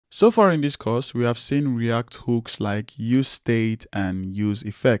So far in this course, we have seen React hooks like useState and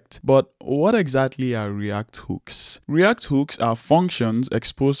useEffect. But what exactly are React hooks? React hooks are functions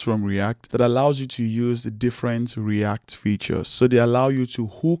exposed from React that allows you to use different React features. So they allow you to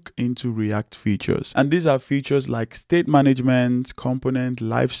hook into React features. And these are features like state management, component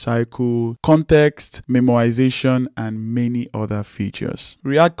lifecycle, context, memoization, and many other features.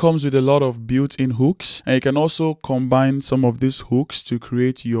 React comes with a lot of built-in hooks, and you can also combine some of these hooks to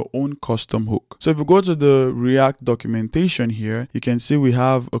create your own custom hook. So if we go to the React documentation here, you can see we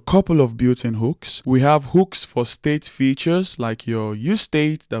have a couple of built-in hooks. We have hooks for state features like your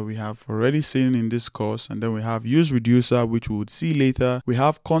useState that we have already seen in this course, and then we have useReducer, which we would see later. We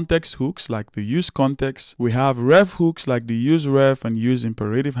have context hooks like the useContext. We have ref hooks like the useRef and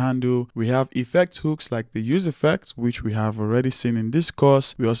useImperative handle. We have effect hooks like the useEffect, which we have already seen in this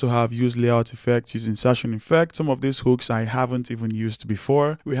course. We also have useLayout effect, useInsertion effect. Some of these hooks I haven't even used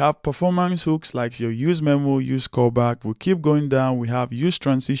before. We have performance hooks like your useMemo, useCallback. We keep going down. We have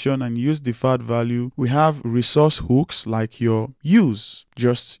useTransition and useDeferred value. We have resource hooks like your use,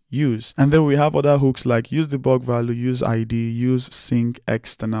 just use. And then we have other hooks like useDebug value, useID, useSync,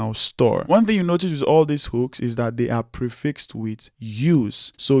 external store. One thing you notice with all these hooks is that they are prefixed with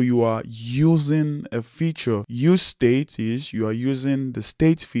use. So you are using a feature. useState is you are using the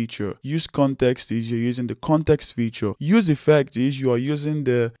state feature. useContext is you're using the context feature. useEffect is you are using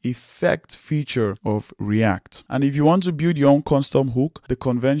the effect feature of React. And if you want to build your own custom hook, the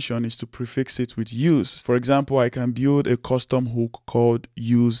convention is to prefix it with use. For example, I can build a custom hook called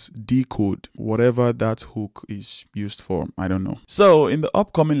useDeeCode, whatever that hook is used for. I don't know. So in the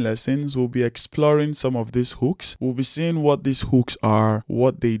upcoming lessons, we'll be exploring some of these hooks. We'll be seeing what these hooks are,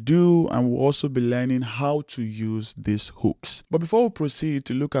 what they do, and we'll also be learning how to use these hooks. But before we proceed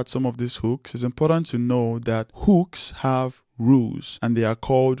to look at some of these hooks, it's important to know that hooks have rules, and they are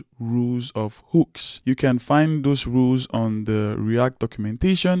called rules of hooks. You can find those rules on the React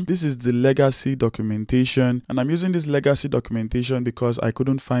documentation. This is the legacy documentation, and I'm using this legacy documentation because I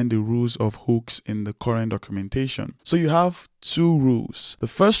couldn't find the rules of hooks in the current documentation. So you have two rules. The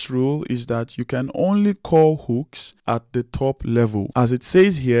first rule is that you can only call hooks at the top level. As it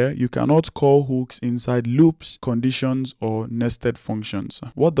says here, you cannot call hooks inside loops, conditions, or nested functions.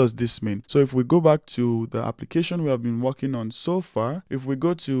 What does this mean? So if we go back to the application we have been working on so far, if we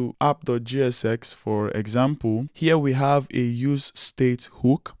go to app.jsx, for example, here we have a useState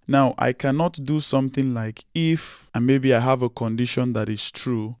hook. Now I cannot do something like if, and maybe I have a condition that is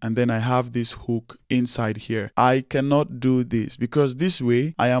true, and then I have this hook inside here. I cannot do this because this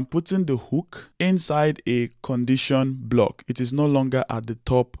way I am putting the hook inside a condition block. It is no longer at the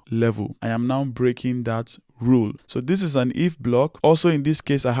top level. I am now breaking that rule. So this is an if block. Also in this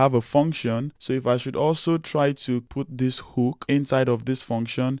case, I have a function. So if I should also try to put this hook inside of this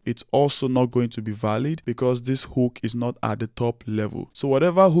function, it's also not going to be valid because this hook is not at the top level. So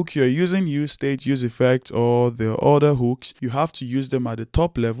whatever hook you're using, useState, useEffect, or the other hooks, you have to use them at the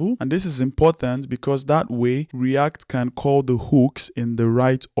top level. And this is important because that way React can call the hooks in the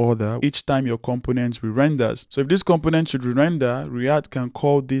right order each time your component re-renders. So if this component should re-render, React can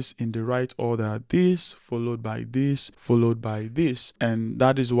call this in the right order. This followed by this, followed by this. And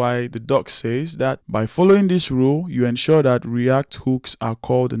that is why the doc says that by following this rule, you ensure that React hooks are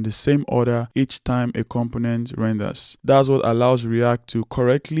called in the same order each time a component renders. That's what allows React to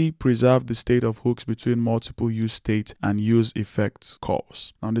correctly preserve the state of hooks between multiple useState and useEffect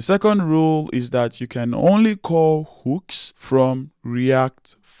calls. Now the second rule is that you can only call hooks from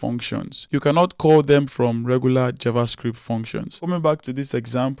React functions. You cannot call them from regular JavaScript functions. Coming back to this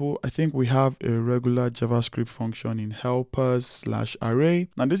example, I think we have a regular JavaScript function in helpers/array.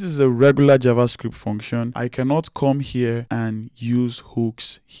 Now this is a regular JavaScript function. I cannot come here and use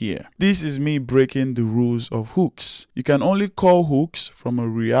hooks here. This is me breaking the rules of hooks. You can only call hooks from a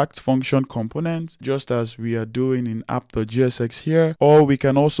React function component, just as we are doing in app.jsx here, or we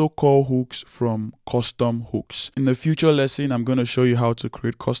can also call hooks from custom hooks. In the future lesson, I'm going to show you how to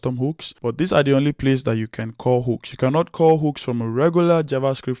create custom hooks, but these are the only place that you can call hooks. You cannot call hooks from a regular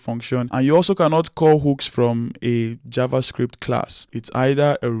JavaScript function, and you also cannot call hooks from a JavaScript class. It's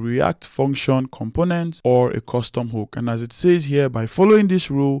either a React function component or a custom hook. And as it says here, by following this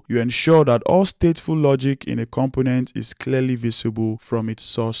rule, you ensure that all stateful logic in a component is clearly visible from its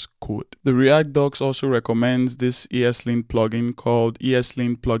source code. The React docs also recommends this ESLint plugin called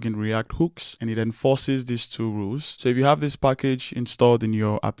ESLint plugin React hooks, and it enforces these two rules. So if you have this package package installed in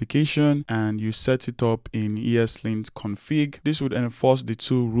your application and you set it up in ESLint config, this would enforce the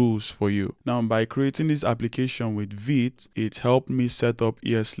two rules for you. Now, by creating this application with Vite, it helped me set up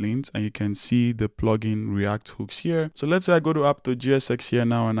ESLint, and you can see the plugin React hooks here. So let's say I go to app.jsx here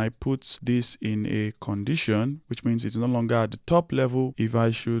now and I put this in a condition, which means it's no longer at the top level. If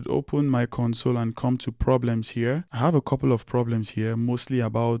I should open my console and come to problems here, I have a couple of problems here, mostly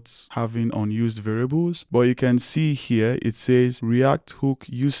about having unused variables, but you can see here it says React hook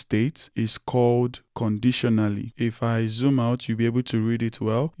useState is called conditionally. If I zoom out, you'll be able to read it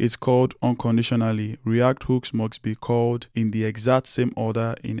well. It's called unconditionally. React hooks must be called in the exact same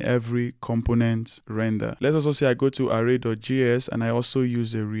order in every component render. Let's also say I go to array.js and I also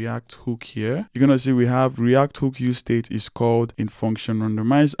use a React hook here. You're gonna see we have React hook useState is called in function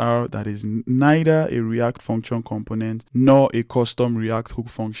randomize_r, that is neither a React function component nor a custom React hook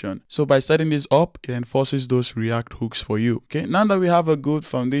function. So by setting this up, it enforces those React hooks for you. Okay, now that we have a good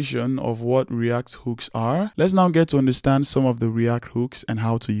foundation of what React hooks are, let's now get to understand some of the React hooks and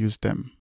how to use them.